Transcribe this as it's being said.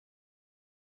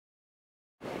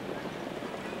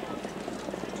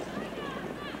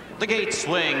The gate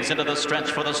swings into the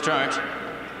stretch for the start.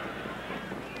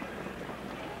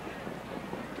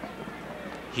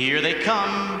 Here they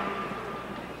come.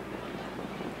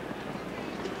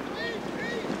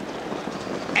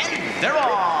 And they're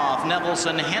off.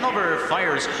 NEVELSON Hanover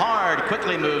fires hard,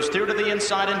 quickly moves through to the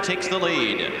inside and takes the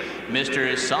lead.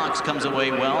 Mr. Sox comes away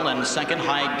well, and second.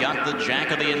 High got the jack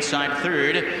of the inside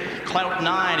third. Clout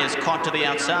 9 is caught to the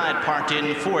outside, parked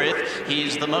in fourth.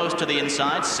 He's the most to the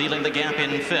inside, sealing the gap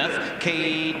in fifth.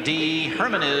 K.D.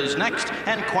 Herman is next,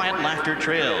 and Quiet Laughter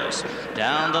trails.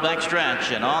 Down the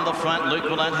backstretch, and on the front, Luke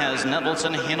Ouellette has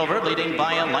NEVELSON Hanover leading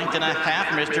by a length and a half.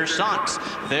 Mr. Sox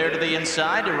there to the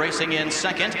inside, racing in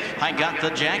second. High got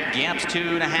the jack, gaps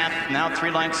 2.5, now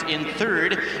 3 lengths in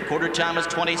third. Quarter time is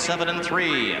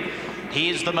 27.3.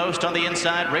 He's the most on the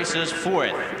inside, races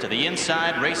fourth. To the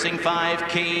inside, racing 5,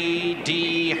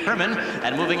 K.D. Herman.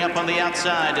 And moving up on the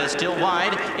outside, still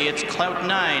wide, it's Clout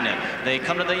 9. They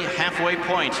come to the halfway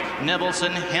point.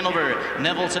 NEVELSON Hanover.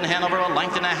 NEVELSON Hanover, a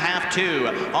length and a half,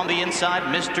 2. On the inside,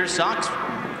 Mr. Sox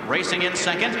racing in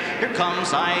second. Here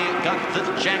comes I got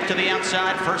the jack to the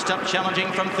outside. First up, challenging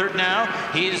from third now.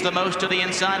 He's the most to the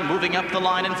inside, moving up the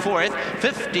line in fourth.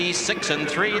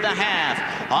 56.3 the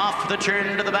half. Off the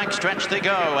turn to the back stretch they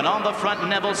go. And on the front,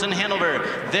 NEVELSON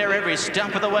Hanover. There every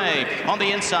step of the way. On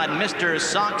the inside, Mr.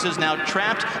 Sox is now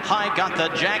trapped. High got the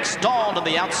jack, stalled to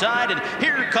the outside. And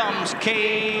here comes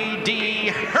K.D.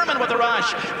 Herman with a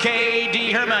rush.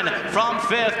 K.D. Herman from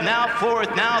fifth, now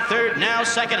fourth, now third, now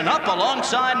second, and up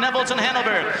alongside NEVELSON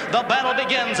Hanover. The battle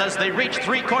begins as they reach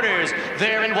 3/4.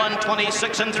 They're in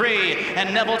 1:26.3,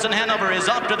 and NEVELSON Hanover is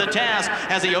up to the task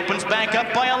as he opens back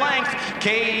up by a length.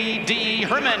 K.D.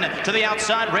 Herman to the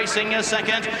outside, racing a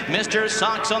second. Mr.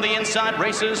 Sox on the inside,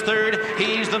 races third.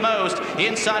 He's the most.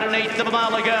 Inside an eighth of a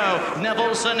mile ago.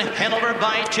 NEVELSON Hanover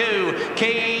by 2.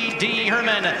 K.D.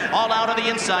 Herman all out on the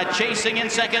inside, chasing in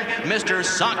second. Mr.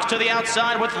 Sox to the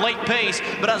outside with late pace,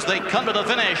 but as they come to the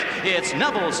finish, it's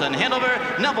NEVELSON Hanover.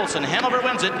 NEVELSON Hanover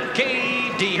wins it.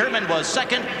 K.D. Herman was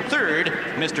second. Third,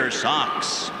 Mr.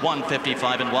 Sox.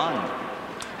 1:55.1.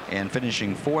 And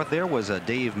finishing fourth there was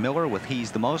Dave Miller with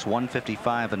He's the Most,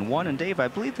 1:55.1. And Dave, I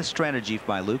believe the strategy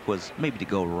by Luke was maybe to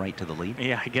go right to the lead.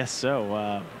 Yeah, I guess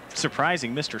so.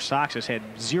 Surprising, Mr. Sox has had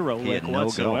zero lick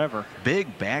whatsoever.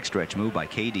 Big backstretch move by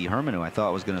K.D. Herman, who I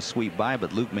thought was going to sweep by,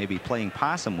 but Luke may be playing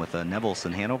possum with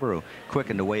NEVELSON Hanover, who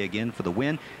quickened away again for the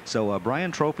win. So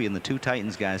Brian Tropey and the two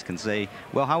Titans guys can say,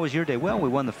 well, how was your day? Well, we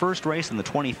won the first race and the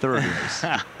 23rd race.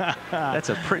 That's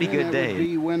a pretty good day. That would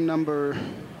be win number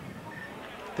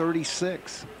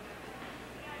 36.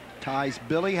 Ties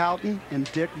Billy Houghton and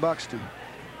Dick Buxton.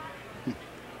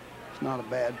 It's not a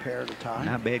bad pair to tie.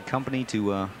 Not bad company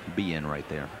to be in right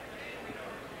there.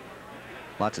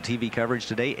 Lots of TV coverage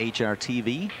today.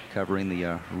 HRTV covering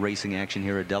the racing action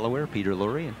here at Delaware. Peter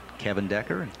Lurie and Kevin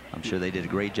Decker. And I'm sure they did a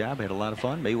great job. Had a lot of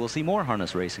fun. Maybe we'll see more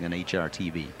harness racing on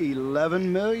HRTV.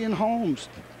 11 million homes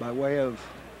by way of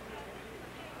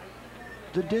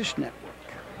the Dish Network.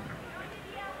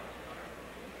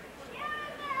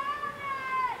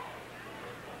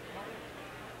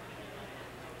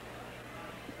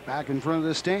 Back in front of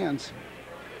the stands.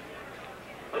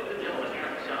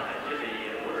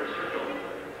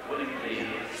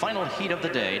 Final heat of the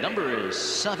day. Number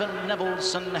 7,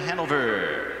 NEVELSON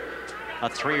Hanover. A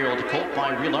 3-year-old colt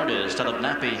by Real Artist out of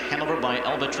Nappy, Hanover by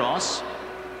Albatross.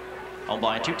 Owned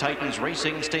by Two Titans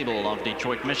Racing Stable of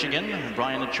Detroit, Michigan.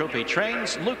 Brian Tropey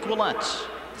trains. Luke Ouellette,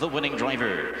 the winning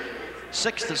driver.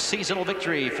 6th seasonal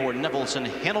victory for NEVELSON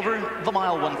Hanover. The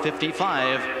mile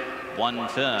 1:55,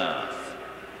 1/5.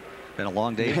 Been a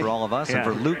long day for all of us, and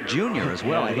for Luke Jr. as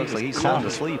well. It looks like he's sound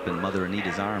asleep in Mother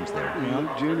Anita's arms there.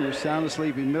 Luke Jr. is sound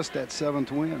asleep. He missed that 7th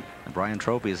win. And Brian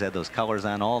Tropey has had those colors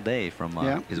on all day from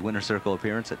his winner circle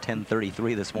appearance at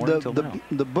 10:33 this morning till now.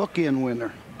 The bookend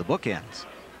winner. The bookends.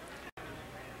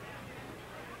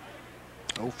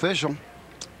 Official.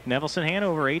 NEVELSON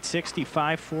Hanover 860,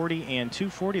 540, and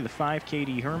 240. The 5,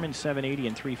 K.D. Herman 780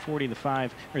 and 340. The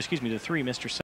 5, or excuse me, the 3, Mr.